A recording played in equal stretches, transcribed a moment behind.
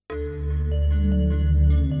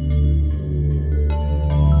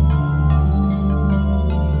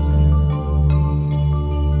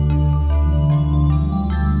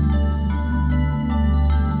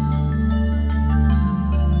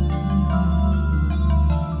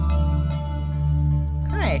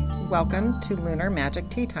Welcome to Lunar Magic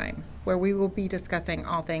Tea Time, where we will be discussing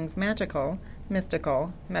all things magical,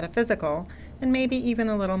 mystical, metaphysical, and maybe even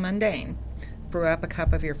a little mundane. Brew up a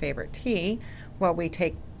cup of your favorite tea while we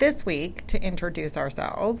take this week to introduce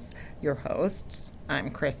ourselves, your hosts. I'm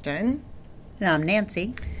Kristen. And I'm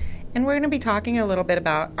Nancy. And we're going to be talking a little bit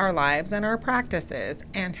about our lives and our practices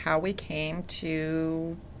and how we came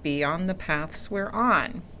to be on the paths we're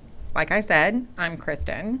on. Like I said, I'm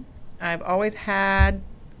Kristen. I've always had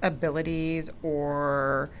abilities,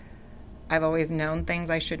 or I've always known things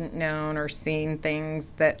I shouldn't known, or seen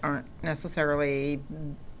things that aren't necessarily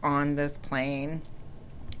on this plane.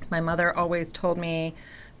 My mother always told me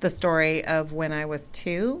the story of when I was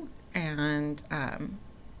 2, and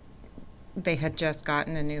they had just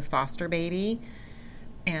gotten a new foster baby,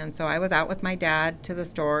 and so I was out with my dad to the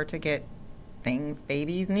store to get things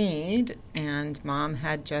babies need, and Mom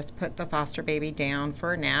had just put the foster baby down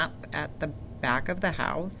for a nap at the back of the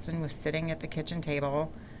house and was sitting at the kitchen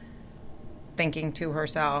table thinking to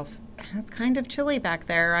herself, it's kind of chilly back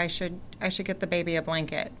there, I should get the baby a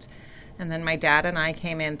blanket. And then my dad and I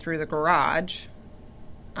came in through the garage,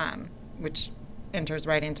 which enters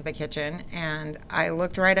right into the kitchen, and I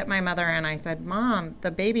looked right at my mother and I said, Mom,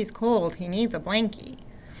 the baby's cold, he needs a blankie.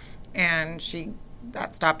 And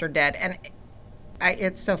that stopped her dead. And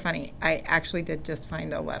it's so funny, I actually did just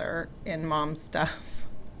find a letter in Mom's stuff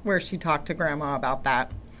where she talked to Grandma about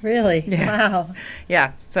that. Really? Yeah. Wow.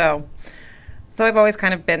 Yeah. So I've always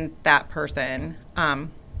kind of been that person.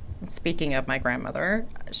 Speaking of my grandmother,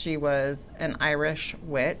 she was an Irish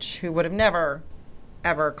witch who would have never,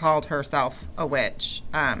 ever called herself a witch.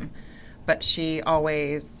 But she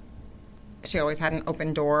always had an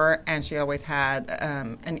open door, and she always had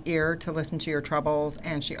an ear to listen to your troubles,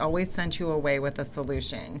 and she always sent you away with a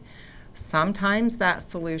solution. Sometimes that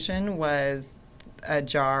solution was a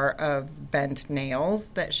jar of bent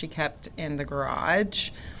nails that she kept in the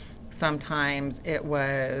garage. Sometimes it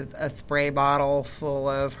was a spray bottle full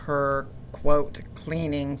of her, quote,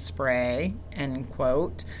 cleaning spray, end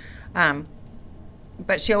quote.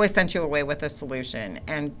 But she always sent you away with a solution.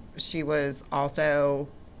 And she was also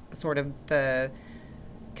sort of the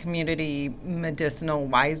community medicinal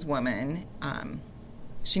wise woman.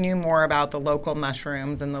 She knew more about the local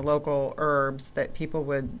mushrooms and the local herbs that people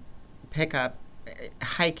would pick up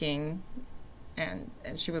hiking, and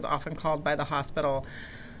she was often called by the hospital,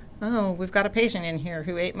 oh, we've got a patient in here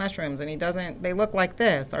who ate mushrooms and they look like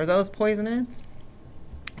this. Are those poisonous?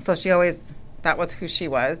 So that was who she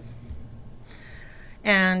was.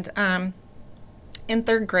 And in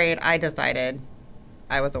 3rd grade, I decided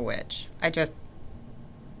I was a witch. I just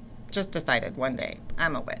decided one day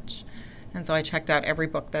I'm a witch. And so I checked out every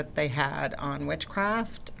book that they had on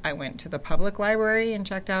witchcraft. I went to the public library and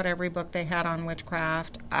checked out every book they had on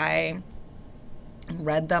witchcraft. I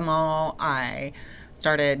read them all. I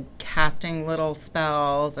started casting little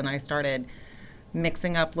spells, and I started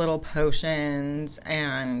mixing up little potions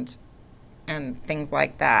and things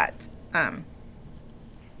like that.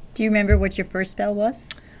 Do you remember what your first spell was?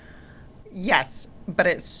 Yes, but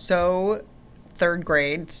it's so 3rd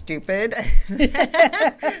grade stupid.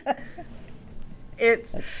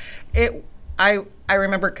 I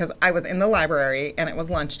remember because I was in the library and it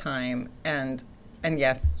was lunchtime, and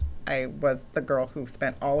yes, I was the girl who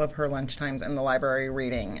spent all of her lunchtimes in the library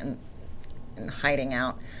reading and hiding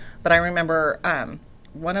out. But I remember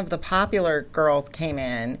one of the popular girls came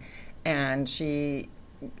in, and she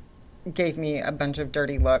gave me a bunch of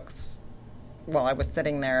dirty looks while I was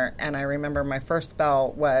sitting there, and I remember my first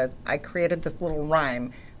spell was I created this little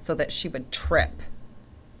rhyme so that she would trip,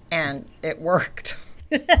 and it worked.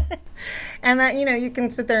 And that, you can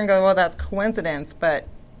sit there and go, well, that's coincidence, but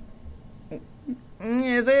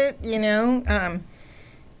is it? Yeah.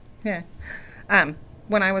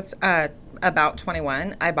 When I was about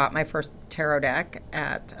 21, I bought my first tarot deck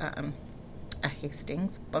at a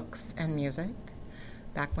Hastings Books and Music,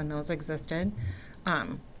 back when those existed.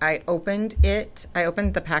 I opened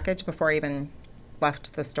the package before I even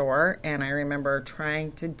left the store, and I remember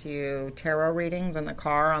trying to do tarot readings in the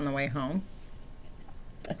car on the way home.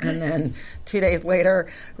 And then 2 days later,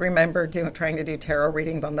 remember trying to do tarot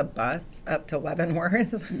readings on the bus up to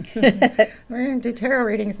Leavenworth. We're going to do tarot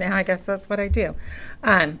readings now. I guess that's what I do.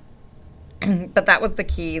 But that was the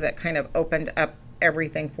key that kind of opened up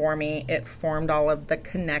everything for me. It formed all of the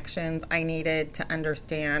connections I needed to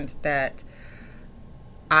understand that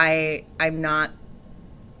I'm not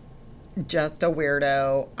just a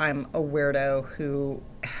weirdo. I'm a weirdo who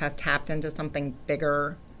has tapped into something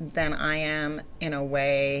bigger than I am, in a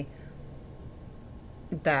way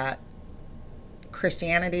that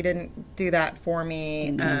Christianity didn't do that for me.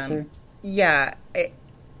 Didn't answer. Yeah.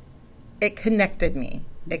 it connected me.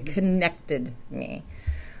 It connected me.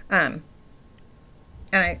 And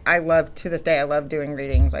I love, to this day, I love doing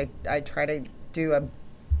readings. I try to do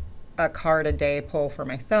a card a day pull for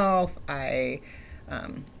myself. I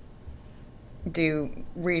do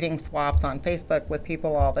reading swaps on Facebook with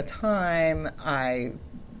people all the time. I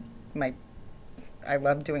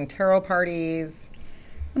love doing tarot parties.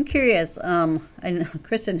 I'm curious. I know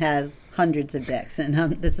Kristen has hundreds of decks,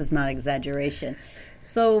 and this is not exaggeration.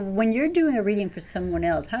 So when you're doing a reading for someone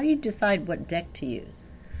else, how do you decide what deck to use?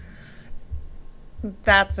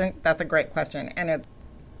 That's a great question, and it's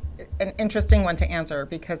an interesting one to answer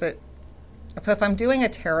because so if I'm doing a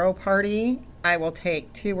tarot party, I will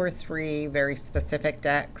take 2 or 3 very specific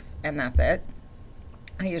decks, and that's it.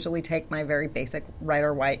 I usually take my very basic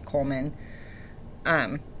Rider-Waite Coleman,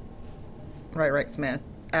 Rider-Waite Smith,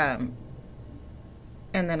 and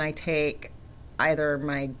then I take either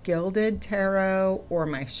my Gilded Tarot or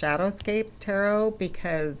my Shadowscapes Tarot,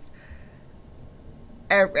 because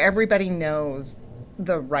everybody knows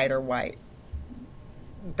the Rider-Waite.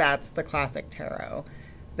 That's the classic tarot.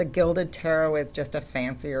 The Gilded Tarot is just a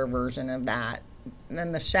fancier version of that. And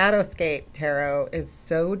then the Shadowscape Tarot is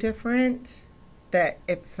so different that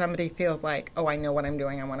if somebody feels like, oh, I know what I'm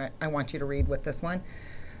doing, I want you to read with this one,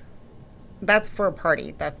 that's for a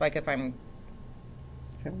party. That's like if I'm...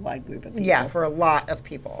 For a wide group of people. Yeah, for a lot of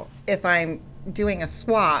people. If I'm doing a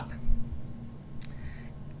swap,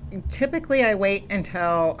 typically I wait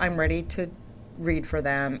until I'm ready to read for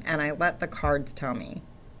them, and I let the cards tell me.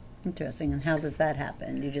 Interesting. And how does that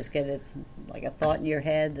happen? You just get it's like a thought in your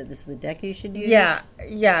head that this is the deck you should use? Yeah.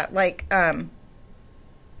 Like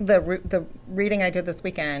the reading I did this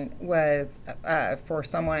weekend was for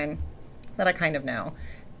someone that I kind of know,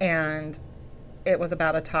 and it was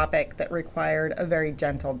about a topic that required a very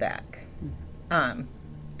gentle deck. And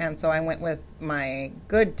so I went with my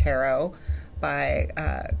Good Tarot by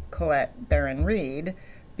Colette Baron Reed,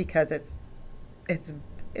 because it's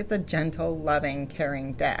a gentle, loving,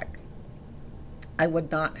 caring deck. I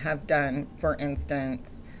would not have done, for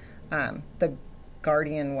instance, the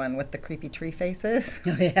Guardian one with the creepy tree faces.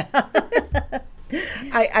 Oh, yeah.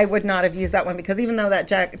 I would not have used that one, because even though that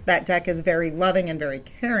deck is very loving and very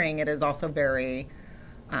caring, it is also very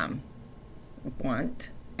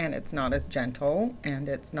blunt, and it's not as gentle, and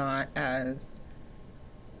it's not as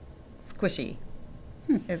squishy.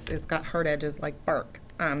 It's got hard edges like bark.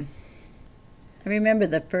 I remember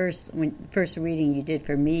the first reading you did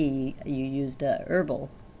for me, you used herbal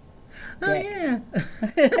deck. Oh, yeah.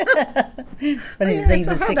 Funny things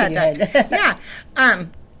that stick in your head. Yeah.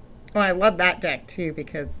 Well, I love that deck, too,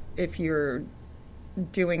 because if you're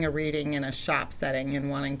doing a reading in a shop setting and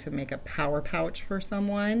wanting to make a power pouch for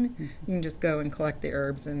someone, you can just go and collect the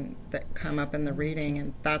herbs that come up in the reading,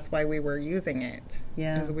 and that's why we were using it.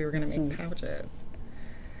 Yeah. Because we were going to make pouches.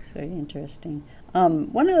 It's very interesting.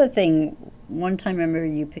 One other thing, one time I remember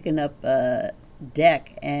you picking up a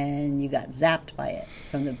deck and you got zapped by it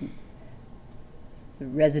from the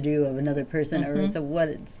residue of another person.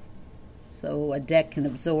 Mm-hmm. So a deck can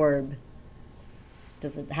absorb.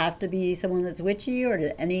 Does it have to be someone that's witchy, or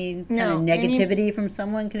any kind of negativity from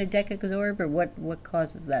someone can a deck absorb, or what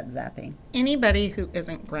causes that zapping? Anybody who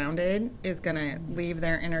isn't grounded is going to leave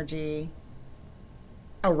their energy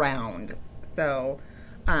around. So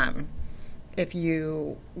if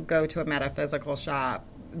you go to a metaphysical shop,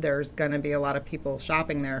 there's going to be a lot of people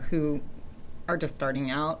shopping there who are just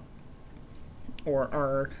starting out or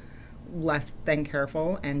are less than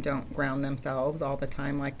careful and don't ground themselves all the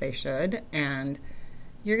time like they should, and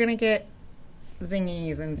you're going to get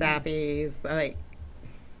zingies and zappies.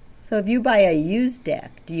 So if you buy a used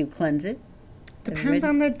deck, do you cleanse it? Depends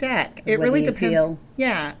on the deck. It really depends. Feel?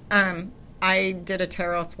 Yeah. I did a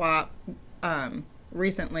tarot swap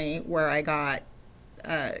recently where I got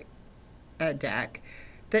a deck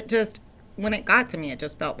that just, when it got to me, it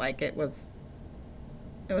just felt like it was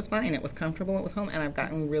fine. It was comfortable. It was home. And I've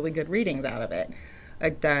gotten really good readings out of it.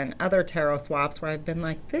 I've done other tarot swaps where I've been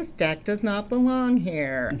like, this deck does not belong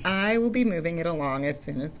here. I will be moving it along as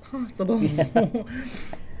soon as possible.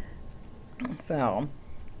 So,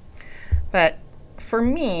 but for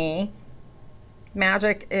me,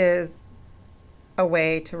 magic is a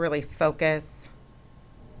way to really focus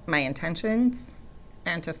my intentions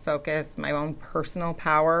and to focus my own personal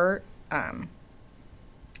power.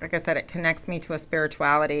 Like I said, it connects me to a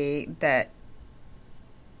spirituality that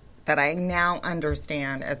I now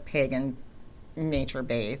understand as pagan,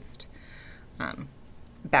 nature-based.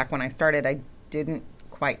 Back when I started, I didn't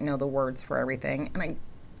quite know the words for everything, and I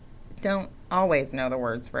don't always know the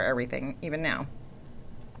words for everything, even now.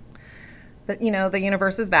 But, the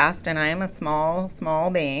universe is vast, and I am a small, small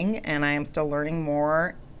being, and I am still learning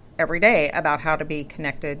more every day about how to be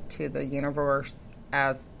connected to the universe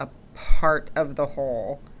as a part of the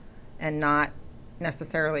whole and not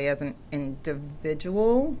necessarily as an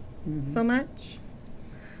individual so much.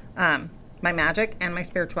 My magic and my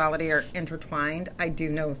spirituality are intertwined. I do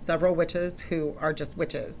know several witches who are just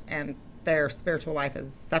witches, and their spiritual life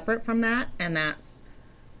is separate from that, and that's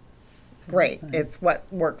great. It's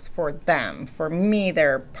what works for them. For me,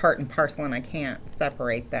 they're part and parcel, and I can't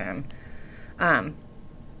separate them.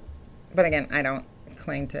 But again, I don't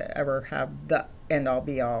claim to ever have the end-all,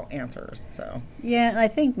 be-all answers. So yeah, and I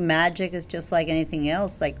think magic is just like anything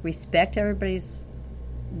else. Like, respect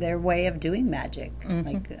their way of doing magic.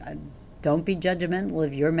 Like, don't be judgmental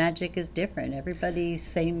if your magic is different. Everybody's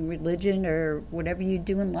same religion or whatever you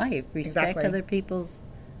do in life. Respect other people's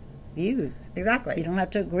views. Exactly. You don't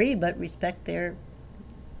have to agree, but respect their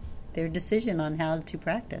decision on how to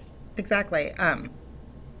practice. Exactly.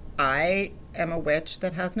 I am a witch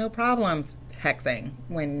that has no problems hexing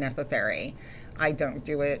when necessary. I don't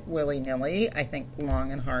do it willy-nilly. I think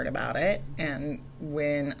long and hard about it. And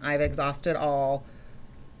when I've exhausted all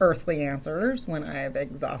earthly answers, when I've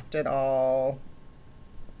exhausted all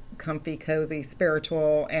comfy, cozy,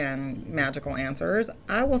 spiritual, and magical answers,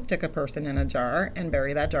 I will stick a person in a jar and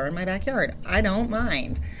bury that jar in my backyard. I don't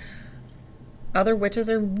mind. Other witches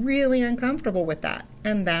are really uncomfortable with that,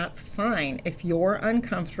 and that's fine. If you're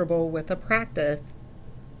uncomfortable with a practice,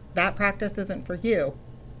 that practice isn't for you,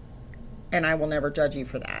 and I will never judge you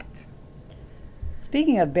for that.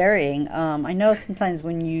 Speaking of burying, I know sometimes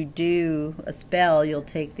when you do a spell, you'll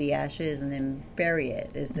take the ashes and then bury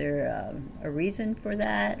it. Is there a reason for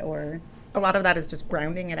that, or? A lot of that is just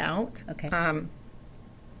grounding it out. Okay.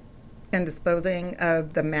 And disposing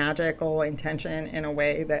of the magical intention in a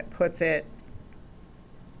way that puts it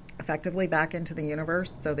effectively back into the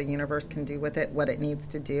universe so the universe can do with it what it needs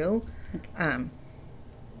to do. Okay.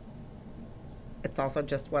 It's also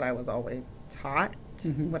just what I was always taught.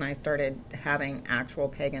 When I started having actual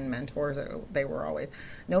pagan mentors, they were always,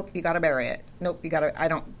 nope, you got to bury it. Nope, you got to. I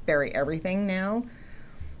don't bury everything now.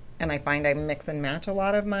 And I find I mix and match a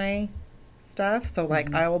lot of my stuff. So,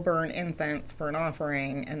 like, I will burn incense for an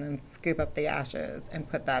offering and then scoop up the ashes and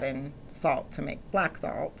put that in salt to make black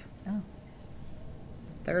salt. Oh.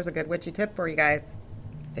 There's a good witchy tip for you guys.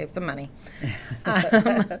 Save some money.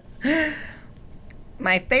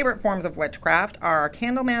 My favorite forms of witchcraft are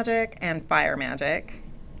candle magic and fire magic.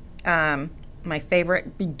 My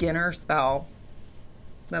favorite beginner spell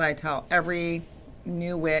that I tell every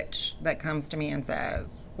new witch that comes to me and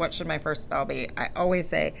says, what should my first spell be? I always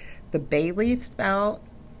say the bay leaf spell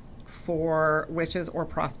for wishes or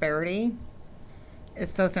prosperity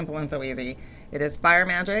is so simple and so easy. It is fire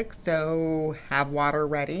magic, so have water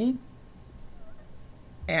ready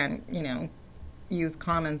and, use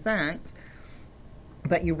common sense.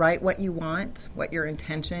 But you write what you want, what your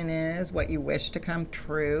intention is, what you wish to come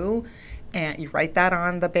true, and you write that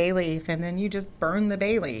on the bay leaf, and then you just burn the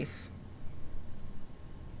bay leaf.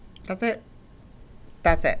 That's it.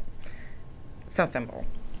 That's it. So simple.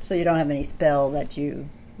 So you don't have any spell that you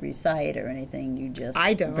recite or anything? You just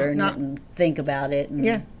I don't, burn it and think about it? And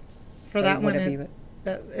yeah. For that one, it's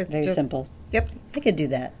very just simple. Yep. I could do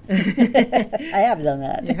that. I have done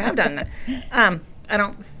that. You have done that. I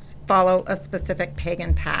don't follow a specific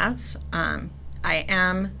pagan path. I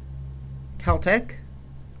am Celtic.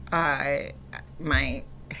 My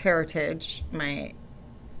heritage, my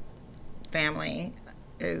family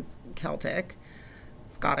is Celtic,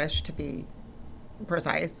 Scottish to be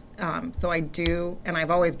precise. So I do, and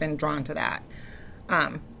I've always been drawn to that.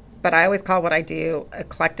 But I always call what I do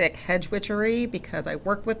eclectic hedge witchery because I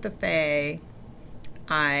work with the fae.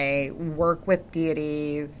 I work with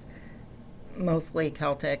deities, mostly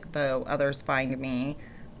Celtic, though others find me.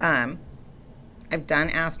 I've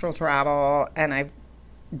done astral travel, and I've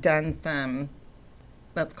done some,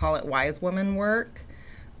 let's call it wise woman work.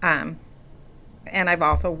 And I've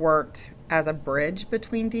also worked as a bridge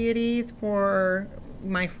between deities for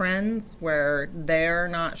my friends where they're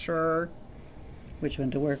not sure which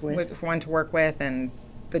one to work with. Which one to work with, and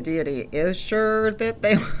the deity is sure that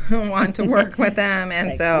they want to work with them. And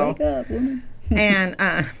like, so, wake up, woman.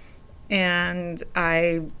 and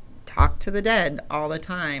I talk to the dead all the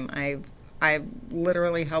time. I've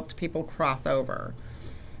literally helped people cross over.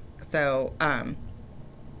 So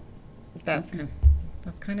that's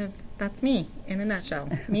me in a nutshell.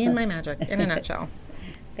 Me and my magic in a nutshell.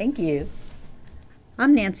 Thank you.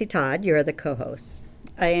 I'm Nancy Todd, your other co-host.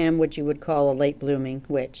 I am what you would call a late blooming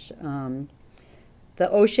witch. The The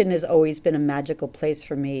ocean has always been a magical place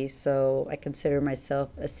for me, so I consider myself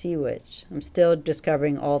a sea witch. I'm still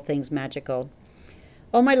discovering all things magical.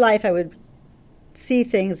 All my life I would see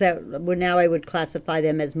things that now I would classify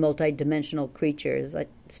them as multidimensional creatures. I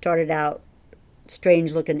started out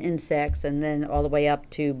strange-looking insects and then all the way up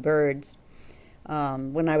to birds.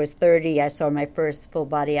 When I was 30, I saw my first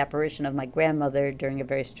full-body apparition of my grandmother during a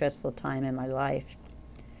very stressful time in my life.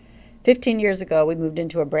 15 years ago, we moved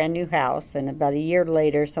into a brand new house, and about a year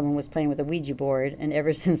later, someone was playing with a Ouija board, and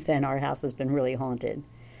ever since then, our house has been really haunted.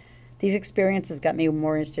 These experiences got me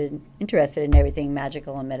more interested in everything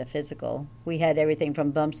magical and metaphysical. We had everything from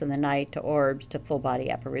bumps in the night to orbs to full-body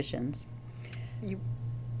apparitions.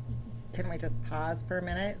 Can we just pause for a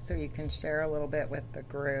minute so you can share a little bit with the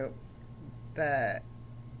group the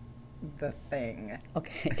thing?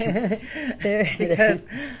 Okay. Because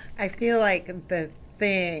I feel like the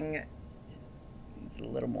thing... It's a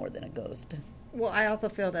little more than a ghost. Well, I also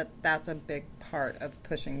feel that that's a big part of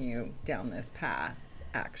pushing you down this path,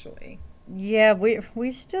 actually. Yeah,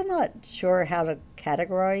 we're still not sure how to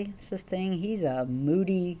categorize this thing. He's a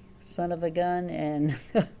moody son of a gun, and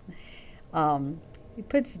he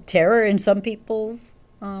puts terror in some people's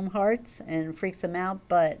hearts and freaks them out.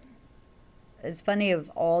 But it's funny, of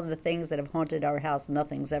all the things that have haunted our house,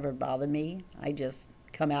 nothing's ever bothered me. I just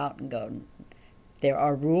come out and go, there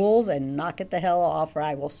are rules, and knock it the hell off, or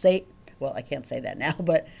I will say, well, I can't say that now,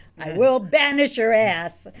 but I will banish your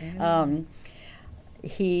ass.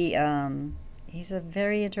 He's a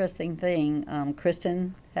very interesting thing.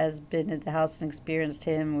 Kristen has been at the house and experienced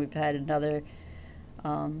him. We've had another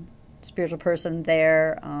spiritual person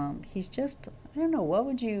there. He's just, I don't know,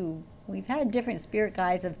 we've had different spirit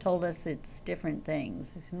guides have told us it's different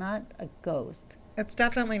things. It's not a ghost. It's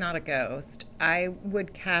definitely not a ghost. I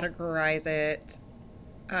would categorize it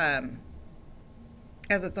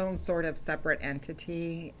as its own sort of separate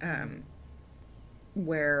entity,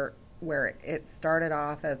 where it started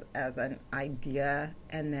off as an idea,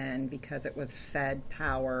 and then because it was fed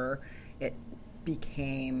power, it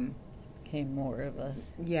became more of a...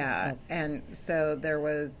 Yeah, and so there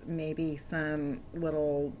was maybe some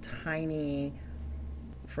little tiny,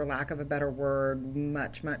 for lack of a better word,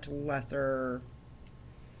 much, much lesser...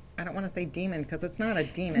 I don't want to say demon, because it's not a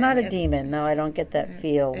demon. It's not a demon. No, I don't get that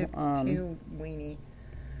feel. It's too weenie.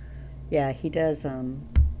 Yeah, he does. And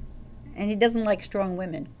he doesn't like strong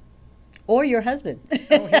women. Or your husband.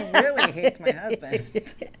 Oh, he really hates my husband.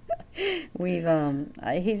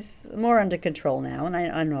 He's more under control now. And I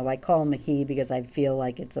don't know, I call him a he because I feel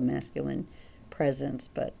like it's a masculine presence.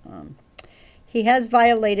 But he has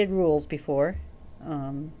violated rules before.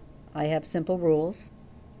 I have simple rules.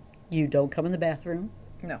 You don't come in the bathroom.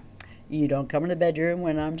 No. You don't come in the bedroom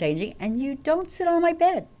when I'm changing, and you don't sit on my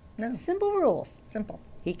bed. No. Simple rules. Simple.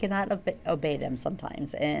 He cannot obey them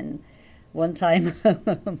sometimes. And one time,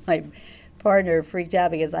 my partner freaked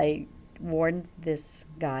out because I warned this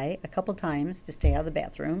guy a couple times to stay out of the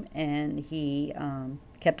bathroom, and he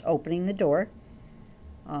kept opening the door.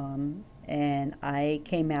 And I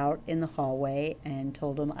came out in the hallway and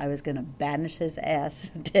told him I was going to banish his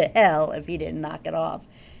ass to hell if he didn't knock it off.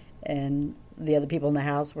 And the other people in the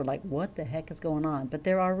house were like, what the heck is going on? But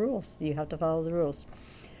there are rules. You have to follow the rules.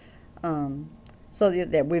 So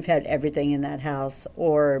we've had everything in that house.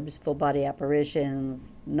 Orbs, full-body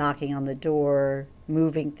apparitions, knocking on the door,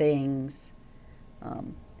 moving things,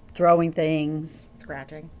 throwing things.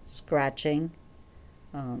 Scratching.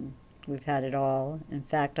 We've had it all. In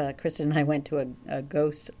fact, Kristen and I went to a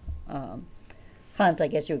ghost hunt, I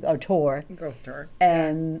guess tour. Ghost tour.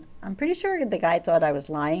 And I'm pretty sure the guy thought I was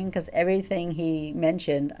lying because everything he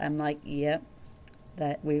mentioned, I'm like, yep,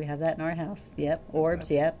 that we have that in our house. Yep,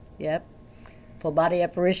 orbs, yep. Full body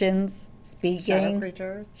apparitions, speaking. Shadow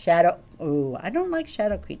creatures. I don't like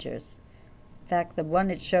shadow creatures. In fact, the one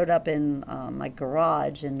that showed up in my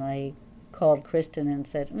garage, and I called Kristen and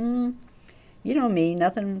said, you know me,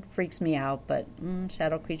 nothing freaks me out, but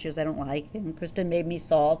shadow creatures I don't like. And Kristen made me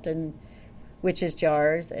salt and witches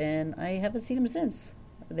jars, and I haven't seen them since.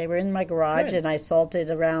 They were in my garage. Good. And I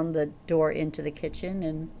salted around the door into the kitchen,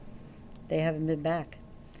 and they haven't been back.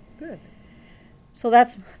 Good. So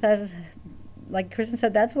that's like Kristen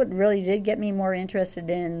said, that's what really did get me more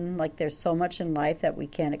interested in, like, there's so much in life that we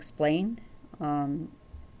can't explain.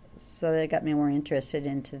 So that got me more interested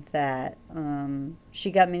into that.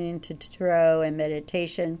 She got me into tarot and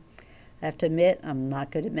meditation. I have to admit, I'm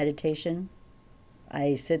not good at meditation.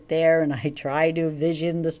 I sit there and I try to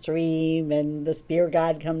vision the stream and the spirit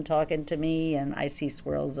guide come talking to me, and I see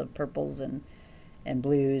swirls of purples and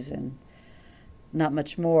blues and not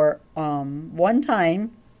much more. One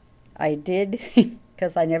time I did,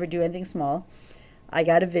 because I never do anything small, I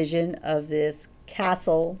got a vision of this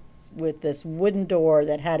castle with this wooden door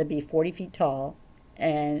that had to be 40 feet tall,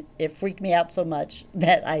 and it freaked me out so much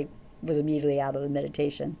that I was immediately out of the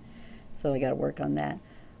meditation. So I got to work on that.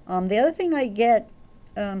 The other thing I get,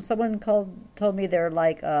 someone told me they're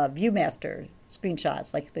like Viewmaster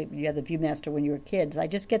screenshots, like you had the Viewmaster when you were kids. I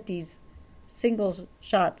just get these single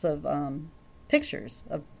shots of pictures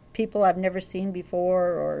of people I've never seen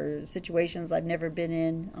before or situations I've never been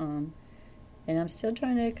in. And I'm still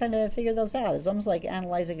trying to kind of figure those out. It's almost like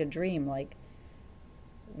analyzing a dream. Like,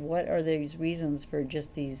 what are these reasons for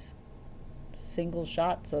just these single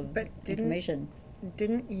shots of information?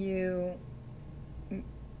 Didn't you,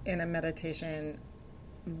 in a meditation,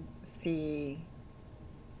 see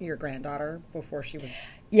your granddaughter before she was...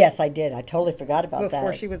 Yes, I did. I totally forgot about that.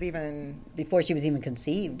 Before she was even... Before she was even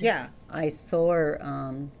conceived. Yeah. I saw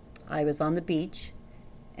her, I was on the beach,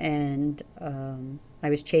 and I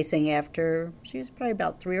was chasing after, she was probably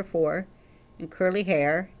about 3 or 4, and curly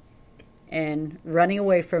hair, and running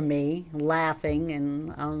away from me, laughing,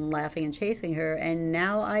 and I'm laughing and chasing her. And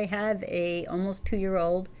now I have a almost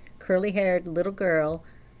 2-year-old curly-haired little girl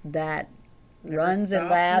that runs and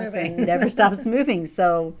laughs and never stops moving.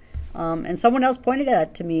 So, and someone else pointed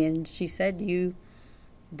that to me, and she said,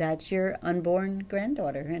 that's your unborn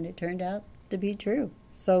granddaughter, and it turned out to be true.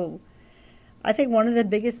 So I think one of the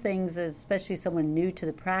biggest things, especially someone new to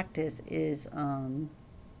the practice, is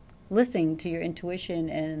listening to your intuition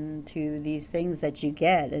and to these things that you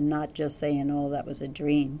get, and not just saying, oh, that was a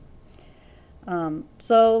dream.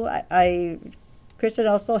 So Kristen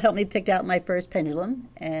also helped me pick out my first pendulum,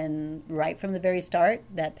 and right from the very start,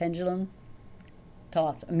 that pendulum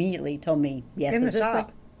immediately told me, yes, in the is this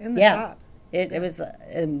shop. way? In the shop. It was,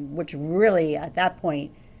 which really, at that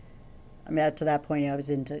point, up to that point,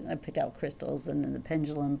 I picked out crystals and then the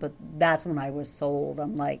pendulum, but that's when I was sold.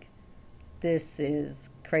 I'm like, this is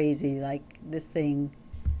crazy. Like, this thing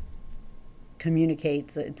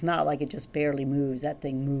communicates. It's not like it just barely moves. That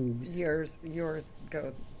thing moves. Yours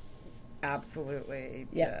goes absolutely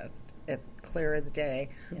just, it's clear as day.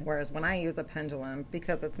 Yeah. Whereas when I use a pendulum,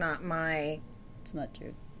 because it's not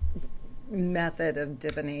your method of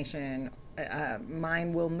divination,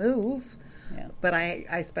 mine will move. Yeah. But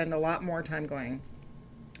I spend a lot more time going,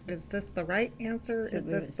 is this the right answer? Is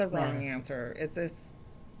this the wrong answer? Is this,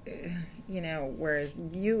 whereas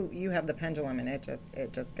you have the pendulum and it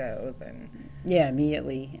just goes and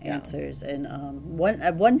immediately answers. And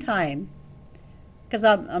at one time, because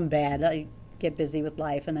I'm bad, I get busy with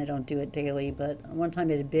life and I don't do it daily. But one time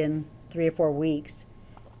it had been 3 or 4 weeks,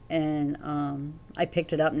 and I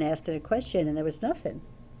picked it up and asked it a question, and there was nothing.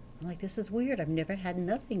 I'm like, this is weird. I've never had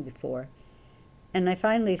nothing before. And I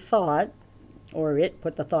finally thought, or it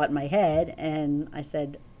put the thought in my head, and I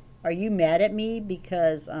said, are you mad at me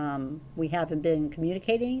because we haven't been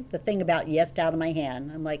communicating? The thing about yes out of my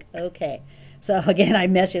hand. I'm like, okay. So again, I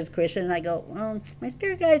messaged Kristen, and I go, my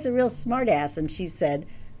spirit guy is a real smart ass. And she said,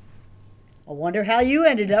 I wonder how you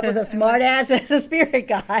ended up with a smart ass as a spirit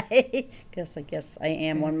guy. Because I guess I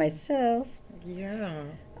am one myself. Yeah.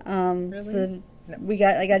 Really? So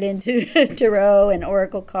I got into tarot and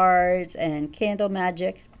oracle cards and candle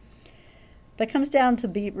magic. But it comes down to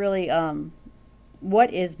be really,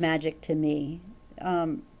 what is magic to me?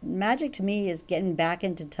 Magic to me is getting back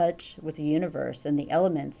into touch with the universe and the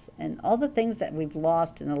elements and all the things that we've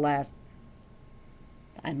lost in the last,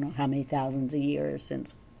 I don't know how many thousands of years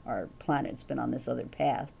since our planet's been on this other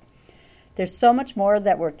path. There's so much more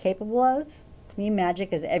that we're capable of. To me,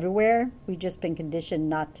 magic is everywhere. We've just been conditioned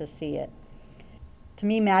not to see it. To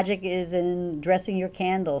me, magic is in dressing your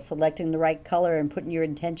candle, selecting the right color and putting your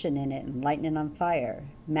intention in it and lighting it on fire.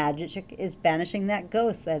 Magic is banishing that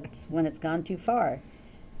ghost that's when it's gone too far.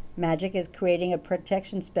 Magic is creating a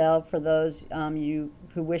protection spell for those who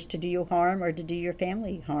wish to do you harm or to do your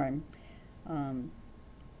family harm.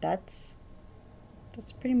 That's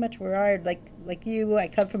pretty much where I like you. I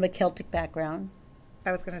come from a Celtic background.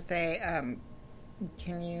 I was going to say,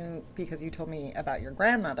 can you, because you told me about your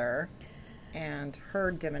grandmother and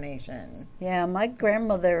her divination. Yeah, my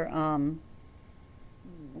grandmother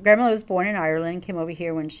was born in Ireland, came over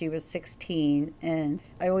here when she was 16, and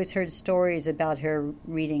I always heard stories about her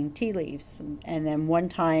reading tea leaves. And then one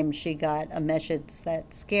time she got a message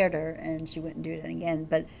that scared her, and she wouldn't do it again.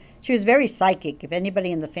 But she was very psychic. If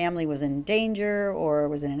anybody in the family was in danger or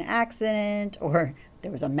was in an accident or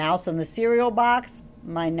there was a mouse in the cereal box,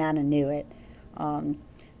 my Nana knew it.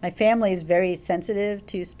 My family is very sensitive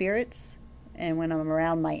to spirits, and when I'm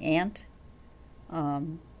around my aunt,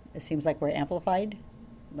 it seems like we're amplified.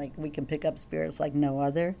 Like we can pick up spirits like no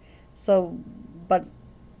other. So, but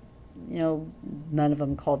none of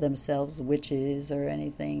them call themselves witches or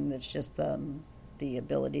anything. That's just the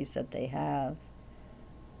abilities that they have.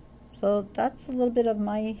 So that's a little bit of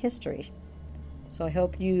my history. So I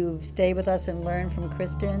hope you stay with us and learn from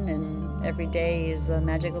Kristen, and every day is a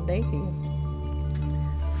magical day for you.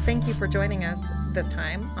 Thank you for joining us this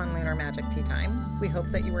time on Lunar Magic Tea Time. We hope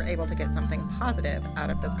that you were able to get something positive out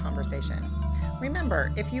of this conversation.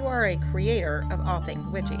 Remember, if you are a creator of all things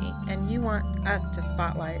witchy and you want us to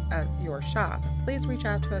spotlight your shop, please reach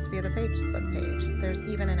out to us via the Facebook page. There's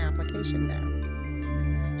even an application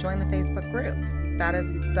there. Join the Facebook group. That is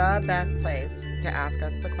the best place to ask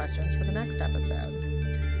us the questions for the next episode.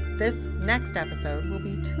 This next episode will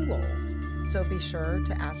be tools, so be sure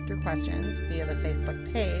to ask your questions via the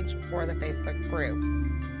Facebook page or the Facebook group.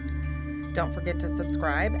 Don't forget to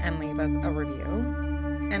subscribe and leave us a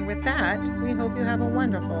review. And with that, we hope you have a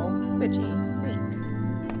wonderful witchy week.